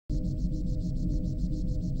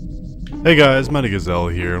Hey guys, Gazelle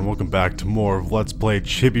here, and welcome back to more of Let's Play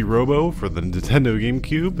Chibi Robo for the Nintendo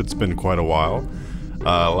GameCube. It's been quite a while.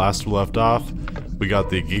 Last we left off, we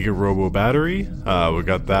got the Giga Robo battery. We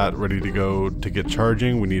got that ready to go to get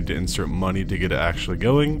charging. We need to insert money to get it actually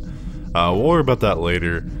going. We'll worry about that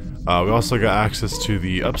later. We also got access to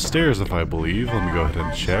the upstairs, if I believe. Let me go ahead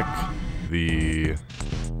and check. The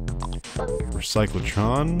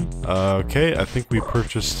Recyclotron. Okay, I think we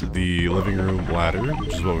purchased the living room ladder,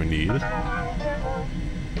 which is what we need.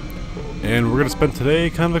 And we're gonna spend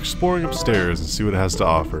today kind of exploring upstairs and see what it has to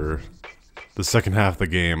offer. The second half of the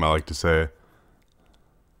game, I like to say.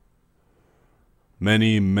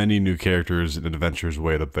 Many new characters and adventures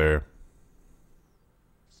wait up there.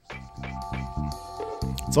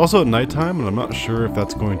 It's also at nighttime, and I'm not sure if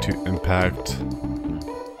that's going to impact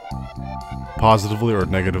positively or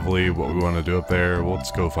negatively what we want to do up there. Well,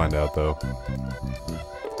 let's go find out though.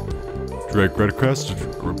 Drake Redcrest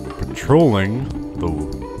patrolling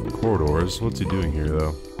the corridors. What's he doing here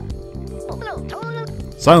though?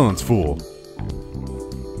 Silence, fool!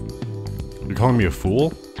 You're calling me a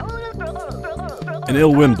fool? An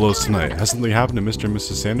ill wind blows tonight. Has something happened to Mr. and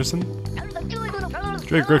Mrs. Sanderson?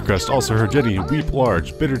 Drake Redcrest also heard Jenny weep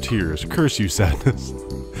large, bitter tears. Curse you, sadness.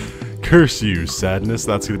 Curse you, sadness.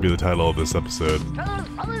 That's going to be the title of this episode.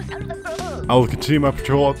 I will continue my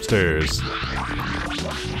patrol upstairs.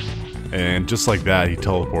 And just like that, he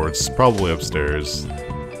teleports, probably upstairs.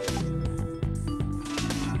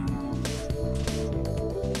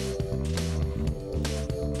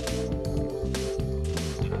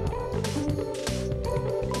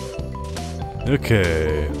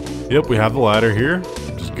 Okay. Yep, we have the ladder here,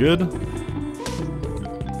 which is good.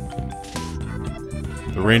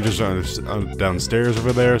 The rangers are downstairs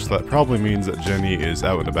over there, so that probably means that Jenny is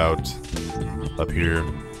out and about up here.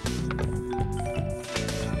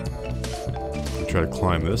 I'll try to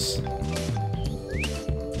climb this.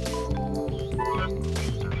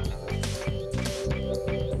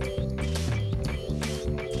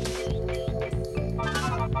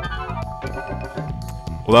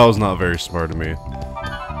 Well, that was not very smart of me.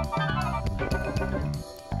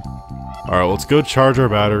 Alright, let's go charge our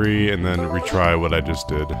battery and then retry what I just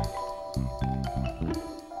did.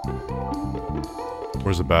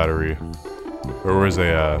 Where's the battery? Or where's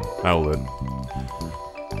a outlet?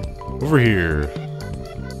 Over here.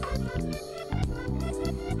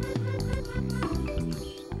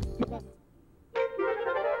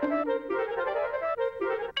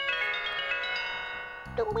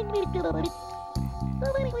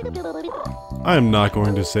 I am not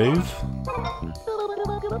going to save.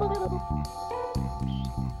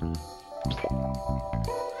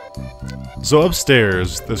 So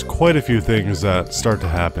upstairs, there's quite a few things that start to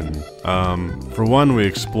happen. For one, we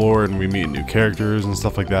explore and we meet new characters and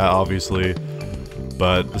stuff like that, obviously.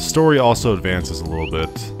 But the story also advances a little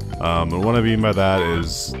bit. And what I mean by that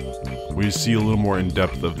is we see a little more in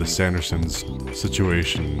depth of the Sandersons'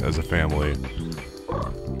 situation as a family.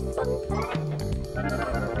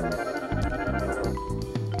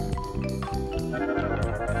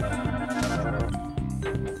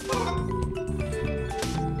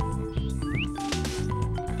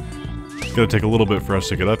 It's gonna take a little bit for us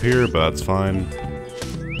to get up here, but that's fine.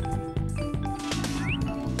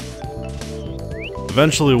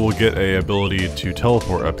 Eventually we'll get a ability to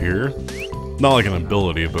teleport up here. Not like an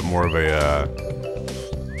ability, but more of a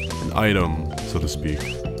an item, so to speak.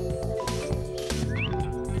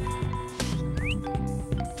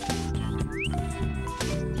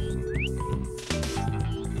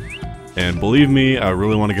 And believe me, I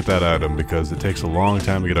really want to get that item because it takes a long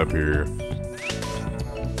time to get up here.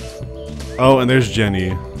 Oh, and there's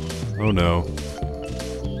Jenny. Oh no.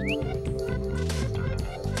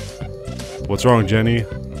 What's wrong, Jenny?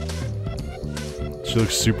 She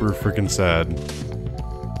looks super freaking sad.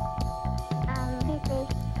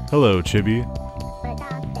 Hello, Chibi.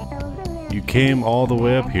 You came all the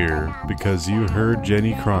way up here because you heard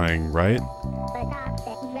Jenny crying, right?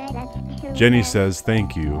 Jenny says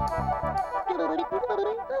thank you.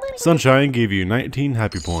 Sunshine gave you 19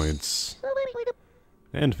 happy points.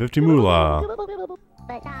 And 50 moolah.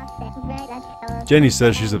 Jenny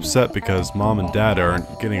says she's upset because Mom and Dad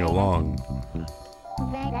aren't getting along.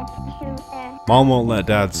 Mom won't let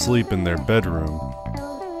Dad sleep in their bedroom.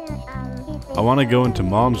 I want to go into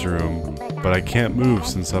Mom's room, but I can't move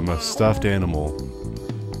since I'm a stuffed animal.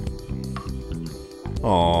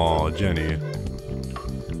 Aww, Jenny.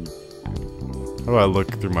 How do I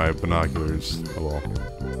look through my binoculars? Oh well.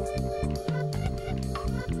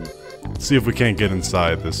 See if we can't get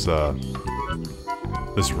inside this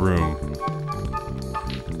this room.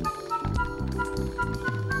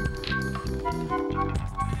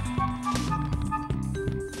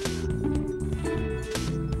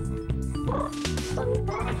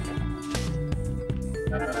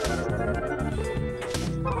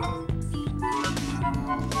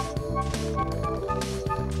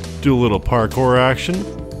 Do a little parkour action.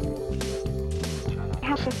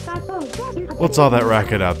 What's all that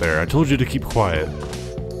racket out there? I told you to keep quiet.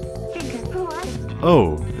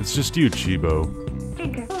 Oh, it's just you, Chibo.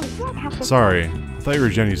 Sorry, I thought you were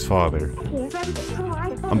Jenny's father.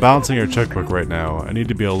 I'm balancing your checkbook right now. I need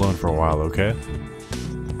to be alone for a while, okay?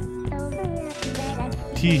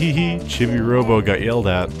 Tee-hee-hee, Chibi Robo got yelled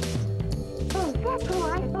at.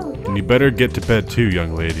 And you better get to bed too,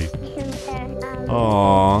 young lady.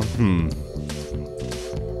 Aww,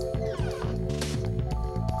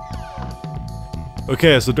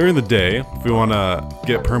 Okay, so during the day, if we want to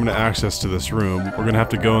get permanent access to this room, we're going to have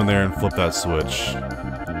to go in there and flip that switch.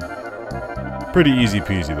 Pretty easy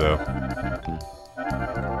peasy, though.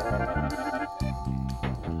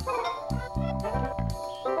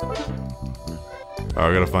 Alright,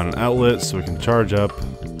 we gotta find an outlet so we can charge up.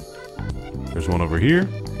 There's one over here.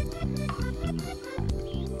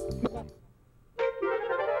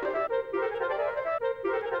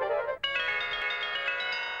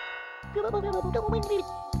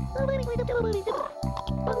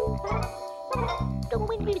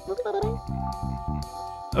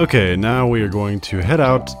 Okay, now we are going to head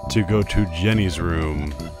out to go to Jenny's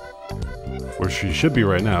room. Where she should be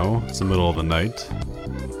right now. It's the middle of the night.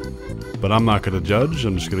 But I'm not going to judge.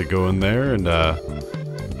 I'm just going to go in there and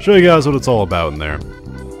show you guys what it's all about in there.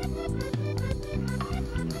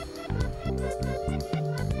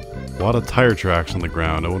 A lot of tire tracks on the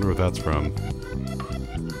ground. I wonder what that's from.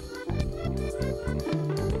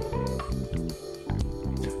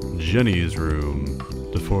 Jenny's room.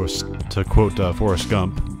 To quote Forrest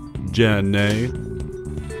Gump. Jenny.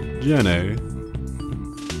 Jenny.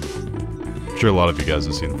 I'm sure a lot of you guys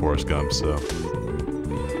have seen Forrest Gump, so...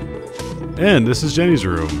 And this is Jenny's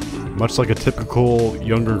room. Much like a typical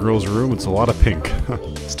younger girl's room, it's a lot of pink.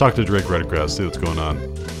 Let's talk to Drake Redcrest, see what's going on.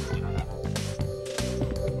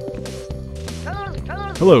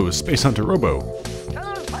 Hello, Space Hunter Robo.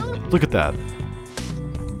 Look at that.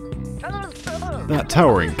 That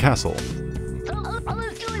towering castle.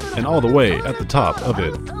 And all the way at the top of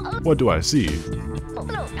it, what do I see?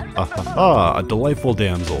 A delightful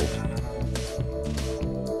damsel.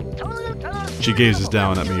 She gazes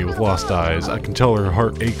down at me with lost eyes. I can tell her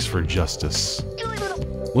heart aches for justice.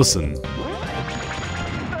 Listen.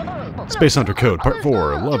 Space Hunter Code, Part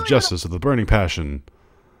 4. Love justice with a burning passion.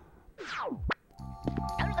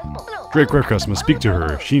 Drake Redcrest must speak to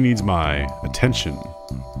her. She needs my attention.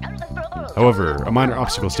 However, a minor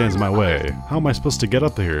obstacle stands in my way. How am I supposed to get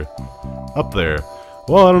up here? Up there.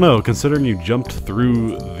 Well, I don't know. Considering you jumped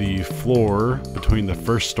through the floor between the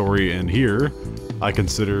first story and here, I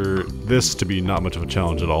consider this to be not much of a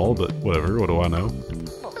challenge at all, but whatever, what do I know?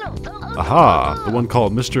 Aha! The one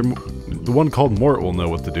called Mort will know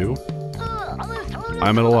what to do.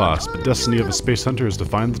 I'm at a loss, but destiny of a space hunter is to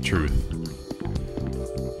find the truth.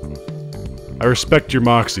 I respect your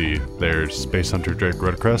moxie there, Space Hunter Drake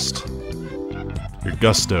Redcrest. Your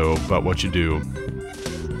gusto about what you do.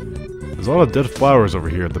 There's a lot of dead flowers over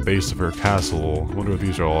here at the base of her castle. I wonder what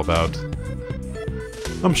these are all about.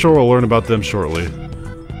 I'm sure we'll learn about them shortly.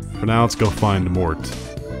 For now, let's go find Mort.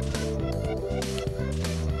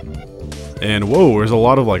 And whoa, there's a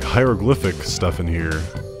lot of like hieroglyphic stuff in here.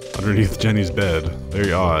 Underneath Jenny's bed.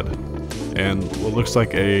 Very odd. And what looks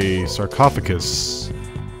like a sarcophagus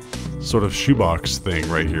sort of shoebox thing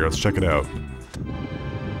right here. Let's check it out.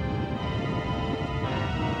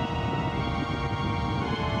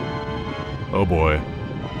 Oh boy.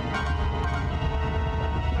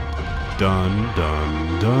 Dun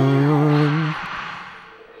dun dun.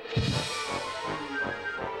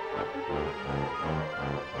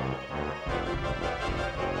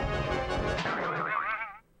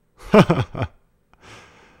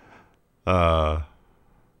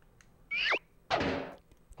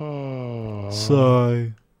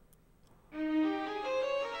 Sigh.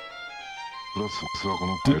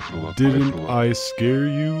 Didn't I scare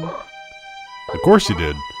you? Of course you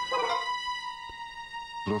did.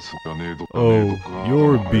 Oh,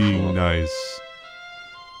 you're being nice.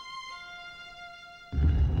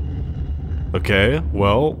 Okay,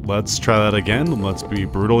 well, let's try that again, and let's be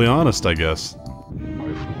brutally honest, I guess.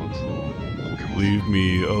 Leave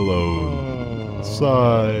me alone.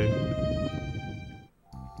 Sigh.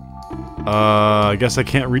 I guess I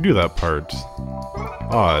can't redo that part.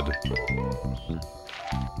 Odd.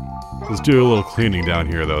 Let's do a little cleaning down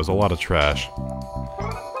here, though. There's a lot of trash.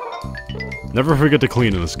 Never forget to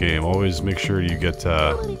clean in this game. Always make sure you get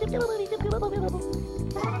your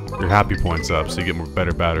happy points up so you get more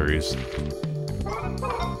better batteries.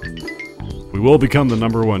 We will become the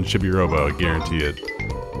 #1 Chibi Robo, I guarantee it.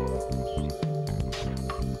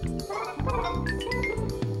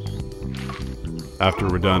 After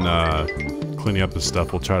we're done cleaning up this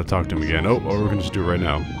stuff, we'll try to talk to him again. Oh, or we're gonna just do it right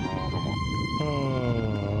now.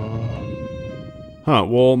 Huh,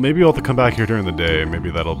 well, maybe we'll have to come back here during the day.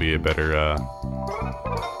 Maybe that'll be a better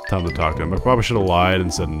time to talk to him. I probably should have lied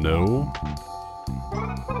and said no.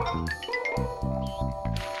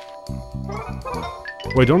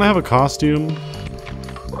 Wait, don't I have a costume?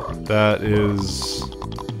 That is...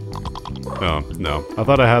 Oh, no. I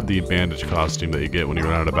thought I had the bandage costume that you get when you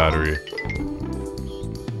run out of battery.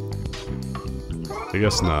 I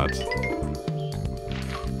guess not.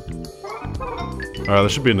 Alright, there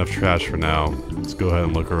should be enough trash for now. Let's go ahead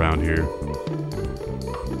and look around here.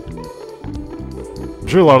 I'm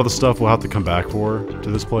sure a lot of the stuff we'll have to come back for to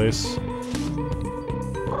this place.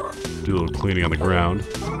 Do a little cleaning on the ground.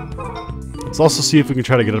 Let's also see if we can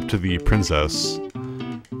try to get up to the princess.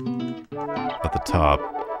 At the top.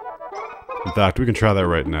 In fact, we can try that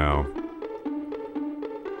right now.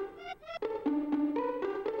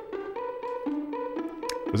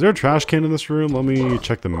 Is there a trash can in this room? Let me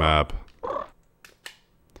check the map.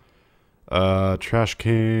 Trash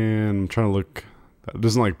can... I'm trying to look... It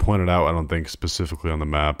doesn't, like, point it out, I don't think, specifically on the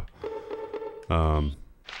map. Let's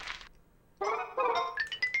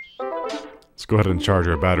go ahead and charge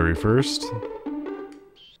our battery first.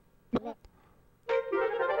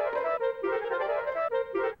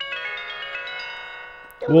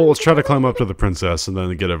 Well, let's try to climb up to the princess and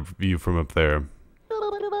then get a view from up there.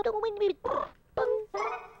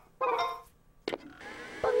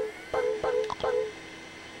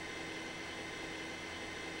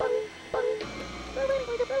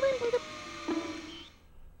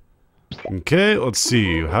 Okay, let's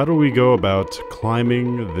see. How do we go about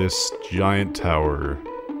climbing this giant tower?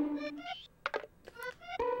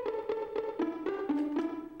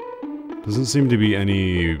 Doesn't seem to be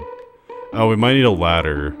any... Oh, we might need a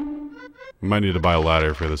ladder. We might need to buy a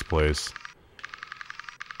ladder for this place.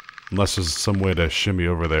 Unless there's some way to shimmy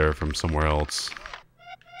over there from somewhere else.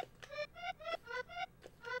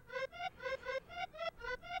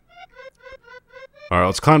 Alright,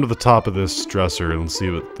 let's climb to the top of this dresser and see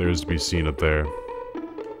what there's to be seen up there.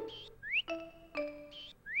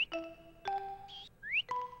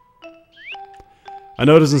 I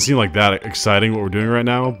know it doesn't seem like that exciting what we're doing right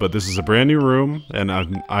now, but this is a brand new room, and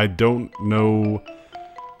I don't know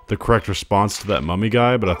the correct response to that mummy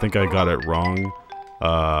guy, but I think I got it wrong.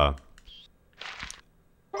 I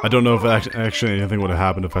don't know if actually anything would have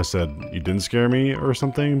happened if I said you didn't scare me or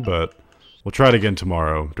something, but we'll try it again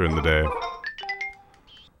tomorrow during the day.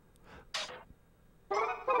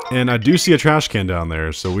 And I do see a trash can down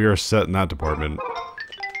there, so we are set in that department.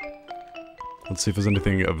 Let's see if there's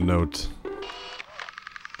anything of note.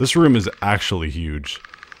 This room is actually huge.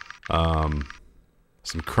 Some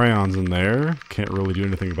crayons in there. Can't really do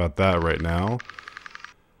anything about that right now.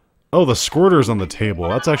 Oh, the squirter's on the table.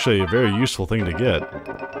 That's actually a very useful thing to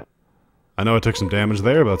get. I know I took some damage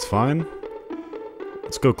there, but that's fine.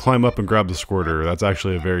 Let's go climb up and grab the squirter. That's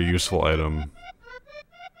actually a very useful item.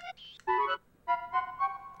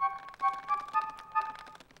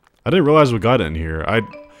 I didn't realize we got it in here. I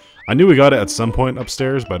knew we got it at some point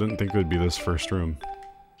upstairs, but I didn't think it would be this first room.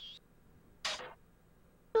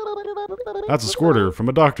 That's a squirter from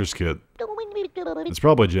a doctor's kit. It's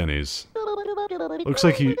probably Jenny's. Looks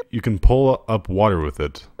like you can pull up water with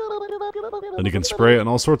it. And you can spray it on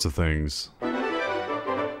all sorts of things.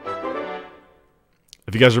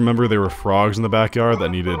 If you guys remember, there were frogs in the backyard that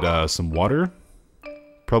needed some water.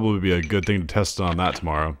 Probably be a good thing to test on that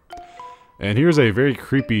tomorrow. And here's a very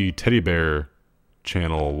creepy teddy bear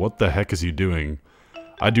channel. What the heck is he doing?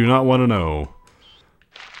 I do not want to know.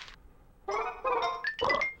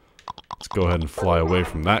 Let's go ahead and fly away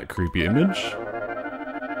from that creepy image.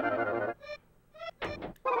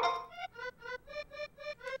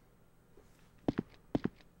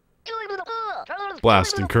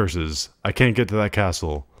 Blast and curses. I can't get to that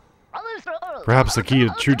castle. Perhaps the key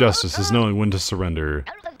to true justice is knowing when to surrender.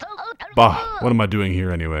 Bah, what am I doing here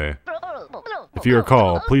anyway? If you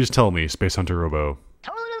recall, please tell me, Space Hunter Robo.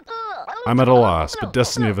 I'm at a loss, but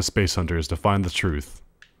destiny of a space hunter is to find the truth.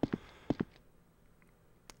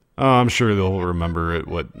 Oh, I'm sure they'll remember it,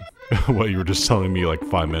 what you were just telling me like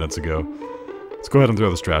 5 minutes ago. Let's go ahead and throw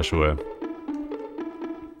this trash away.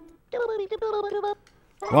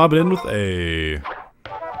 Lob it in with a...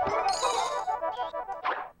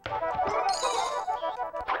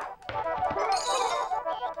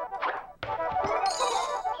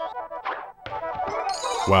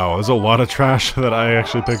 Wow, there's a lot of trash that I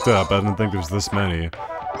actually picked up. I didn't think there's this many.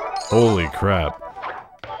 Holy crap.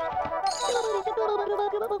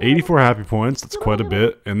 84 happy points, that's quite a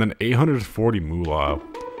bit. And then 840 moolah.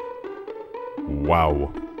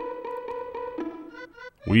 Wow.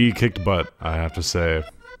 We kicked butt, I have to say.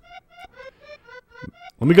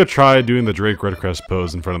 Let me go try doing the Drake Redcrest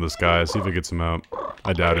pose in front of this guy, see if it gets him out.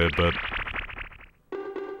 I doubt it, but...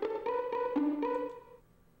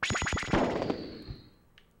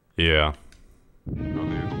 yeah.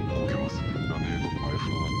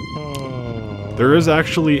 There is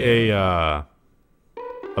actually a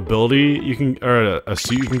ability you can, or a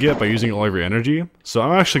suit you can get by using all of your energy. So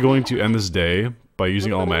I'm actually going to end this day by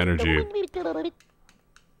using all my energy.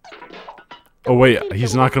 Oh wait,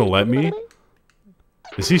 he's not gonna let me?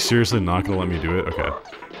 Is he seriously not gonna let me do it? Okay.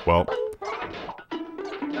 Well.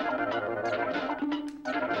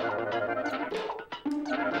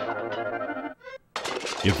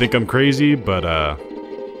 You'd think I'm crazy, but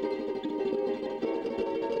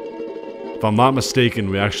if I'm not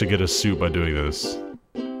mistaken, we actually get a suit by doing this.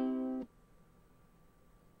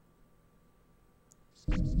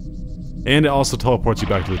 And it also teleports you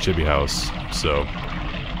back to the Chibi house, so...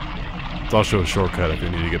 it's also a shortcut if you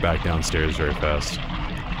need to get back downstairs very fast.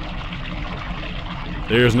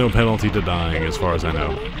 There's no penalty to dying, as far as I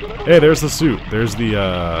know. Hey, there's the suit. There's the,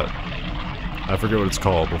 I forget what it's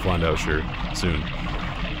called. We'll find out soon.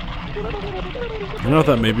 I know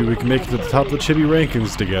that maybe we can make it to the top of the Chibi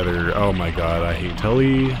rankings together. Oh my god, I hate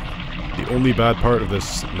Telly. The only bad part of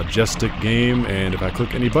this majestic game, and if I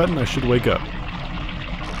click any button, I should wake up.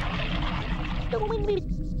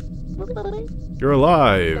 You're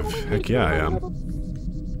alive! Heck yeah, I am.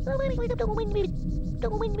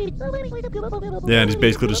 Yeah, and he's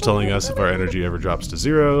basically just telling us if our energy ever drops to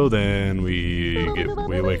 0, then we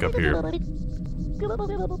wake up here.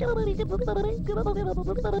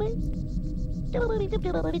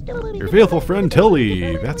 Your faithful friend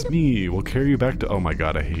Tilly! That's me! We'll carry you back to— oh my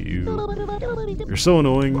god, I hate you. You're so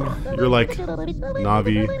annoying. You're like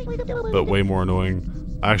Navi, but way more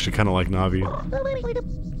annoying. I actually kinda like Navi.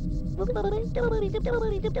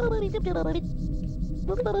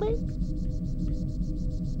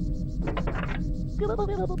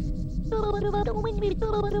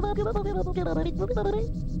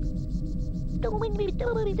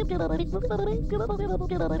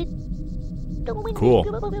 Cool.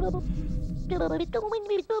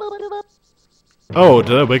 Oh,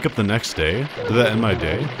 did I wake up the next day? Did that end my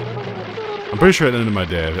day? I'm pretty sure it ended my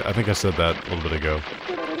day. I think I said that a little bit ago.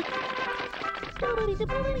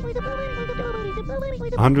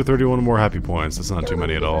 131 more happy points. That's not too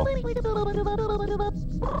many at all.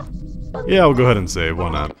 Yeah, I'll go ahead and save.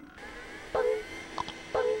 Why not?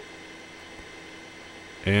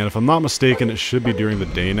 And if I'm not mistaken, it should be during the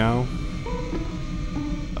day now.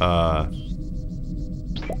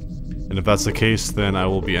 And if that's the case, then I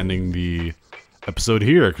will be ending the episode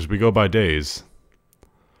here, because we go by days.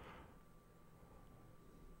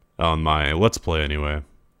 On my Let's Play, anyway.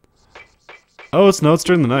 Oh, it's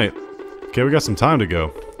during the night. Okay, we got some time to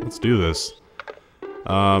go. Let's do this. Is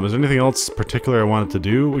there anything else particular I wanted to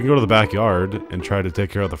do? We can go to the backyard and try to take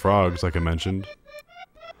care of the frogs, like I mentioned.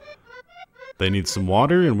 They need some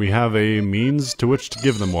water, and we have a means to which to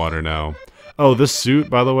give them water now. Oh, this suit,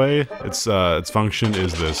 by the way, its function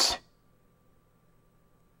is this.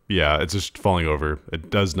 Yeah, it's just falling over. It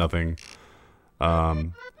does nothing.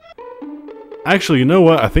 Actually, you know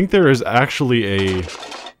what? I think there is actually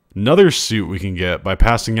another suit we can get by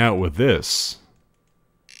passing out with this.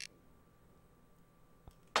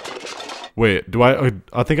 Wait,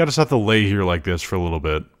 I think I just have to lay here like this for a little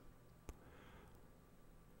bit.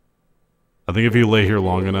 I think if you lay here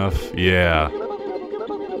long enough, yeah.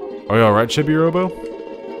 Are you alright, Chibi Robo?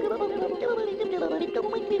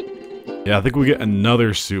 Yeah, I think we get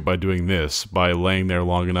another suit by doing this, by laying there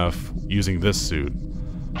long enough using this suit.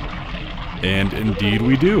 And indeed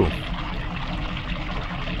we do.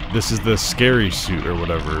 This is the scary suit or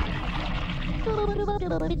whatever.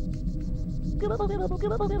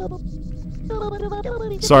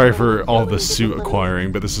 Sorry for all the suit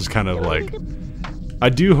acquiring, but this is kind of like... I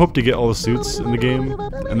do hope to get all the suits in the game,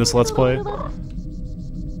 in this Let's Play. No,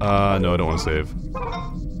 I don't want to save.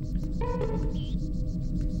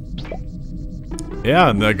 Yeah,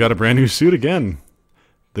 and I got a brand new suit again.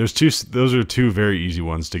 Those are two very easy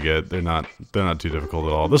ones to get. They're not too difficult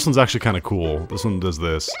at all. This one's actually kind of cool. This one does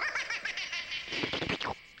this.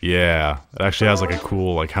 Yeah, it actually has like a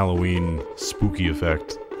cool like Halloween spooky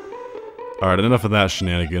effect. Alright, enough of that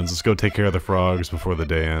shenanigans. Let's go take care of the frogs before the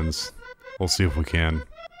day ends. We'll see if we can.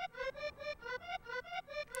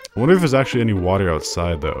 I wonder if there's actually any water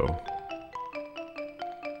outside, though.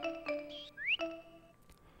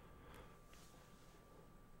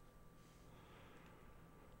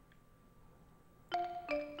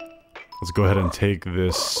 Let's go ahead and take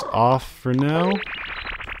this off for now.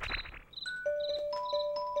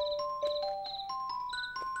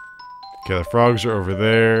 Okay, the frogs are over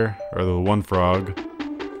there. Or the one frog.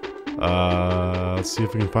 Let's see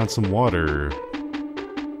if we can find some water.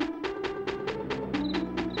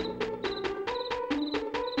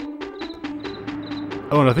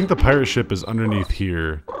 Oh, and I think the pirate ship is underneath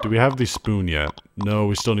here. Do we have the spoon yet? No,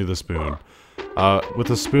 we still need the spoon. With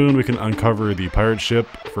the spoon, we can uncover the pirate ship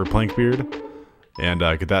for Plankbeard. And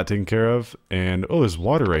get that taken care of. And, oh, there's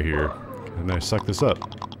water right here. Can I suck this up?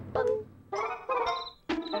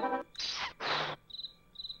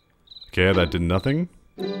 Okay, that did nothing.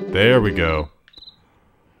 There we go.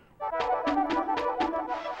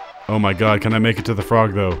 Oh my god, can I make it to the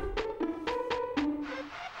frog, though?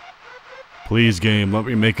 Please, game, let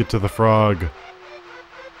me make it to the frog.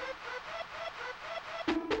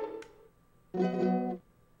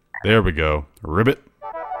 There we go. Ribbit.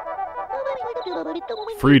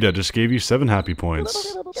 Frida just gave you 7 happy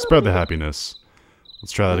points. Spread the happiness.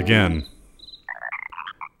 Let's try that again.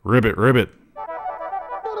 Ribbit, ribbit.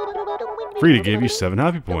 Frida gave you 7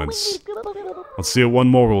 happy points. Let's see what one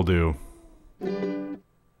more will do.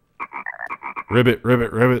 Ribbit,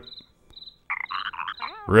 ribbit, ribbit.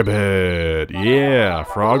 Ribbit. Yeah,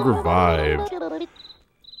 frog revived.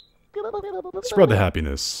 Spread the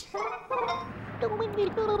happiness.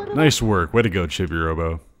 Nice work. Way to go, Chibi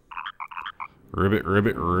Robo. Ribbit,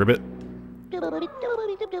 ribbit, ribbit.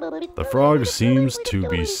 The frog seems to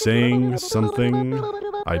be saying something.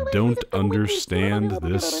 I don't understand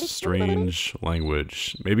this strange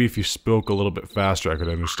language. Maybe if you spoke a little bit faster, I could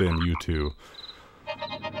understand you too.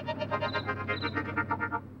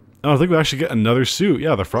 Oh, I think we actually get another suit.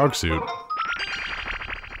 Yeah, the frog suit.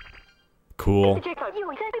 Cool.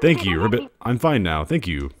 Thank you, Ribbit. I'm fine now. Thank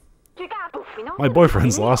you. My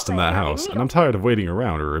boyfriend's lost in that house, and I'm tired of waiting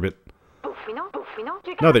around, Ribbit.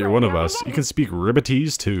 Now that you're one of us, you can speak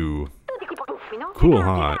Ribbitese too. Cool,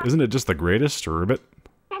 huh? Isn't it just the greatest, Ribbit?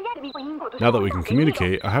 Now that we can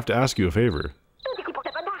communicate, I have to ask you a favor.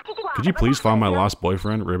 Could you please find my lost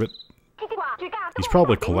boyfriend, Ribbit? He's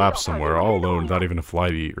probably collapsed somewhere, all alone, without even a fly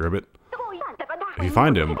to eat, Ribbit. If you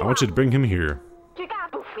find him, I want you to bring him here.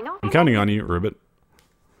 I'm counting on you, Ribbit.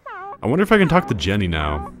 I wonder if I can talk to Jenny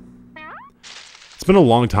now. It's been a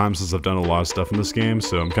long time since I've done a lot of stuff in this game,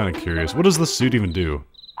 so I'm kind of curious. What does this suit even do?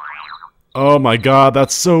 Oh my god,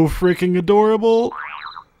 that's so freaking adorable!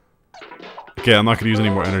 Okay, I'm not going to use any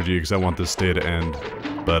more energy because I want this day to end.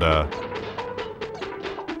 But,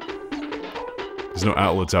 there's no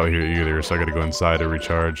outlets out here either, so I gotta go inside to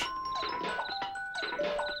recharge.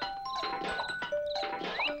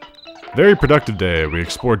 Very productive day. We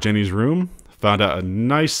explored Jenny's room, found out a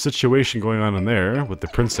nice situation going on in there with the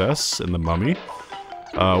princess and the mummy.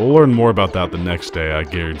 We'll learn more about that the next day, I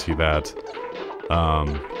guarantee that.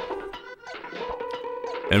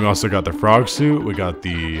 And we also got the frog suit, we got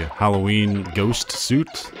the Halloween ghost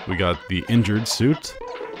suit, we got the injured suit.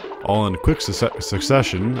 All in quick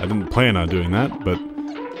succession. I didn't plan on doing that, but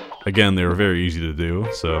again, they were very easy to do,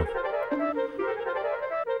 so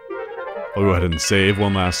I'll go ahead and save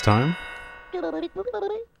one last time.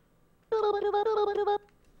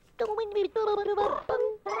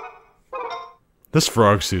 This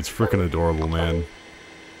frog suit's freaking adorable, man.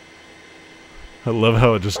 I love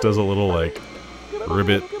how it just does a little, like,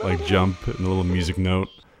 ribbit, like, jump and a little music note.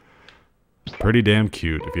 Pretty damn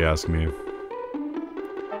cute, if you ask me.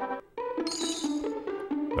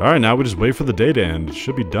 Alright, now we just wait for the day to end. It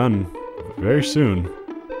should be done very soon.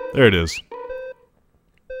 There it is.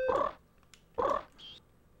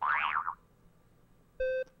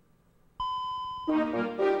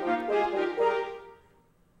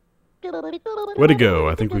 Way to go.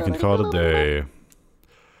 I think we can call it a day.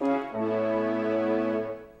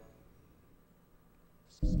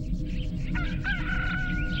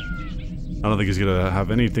 I don't think he's gonna have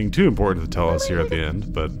anything too important to tell us here at the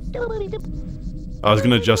end, but I was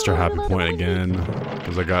gonna adjust our happy point again,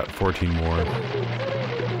 because I got 14 more.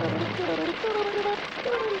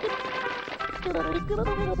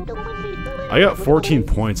 I got 14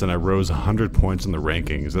 points and I rose 100 points in the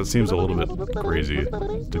rankings. That seems a little bit crazy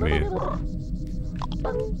to me.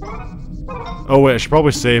 Oh wait, I should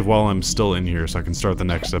probably save while I'm still in here so I can start the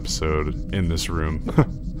next episode in this room.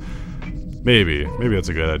 Maybe that's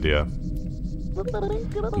a good idea.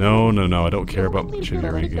 No, I don't care about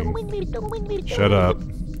Chibi ranking. Shut up.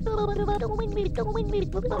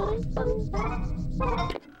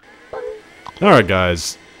 Alright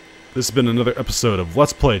guys, this has been another episode of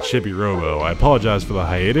Let's Play Chibi Robo. I apologize for the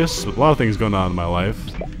hiatus, with a lot of things going on in my life.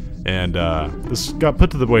 And this got put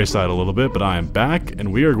to the wayside a little bit, but I am back,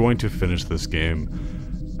 and we are going to finish this game.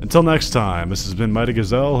 Until next time, this has been Mighty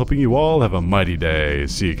Gazelle, hoping you all have a mighty day.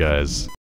 See you guys.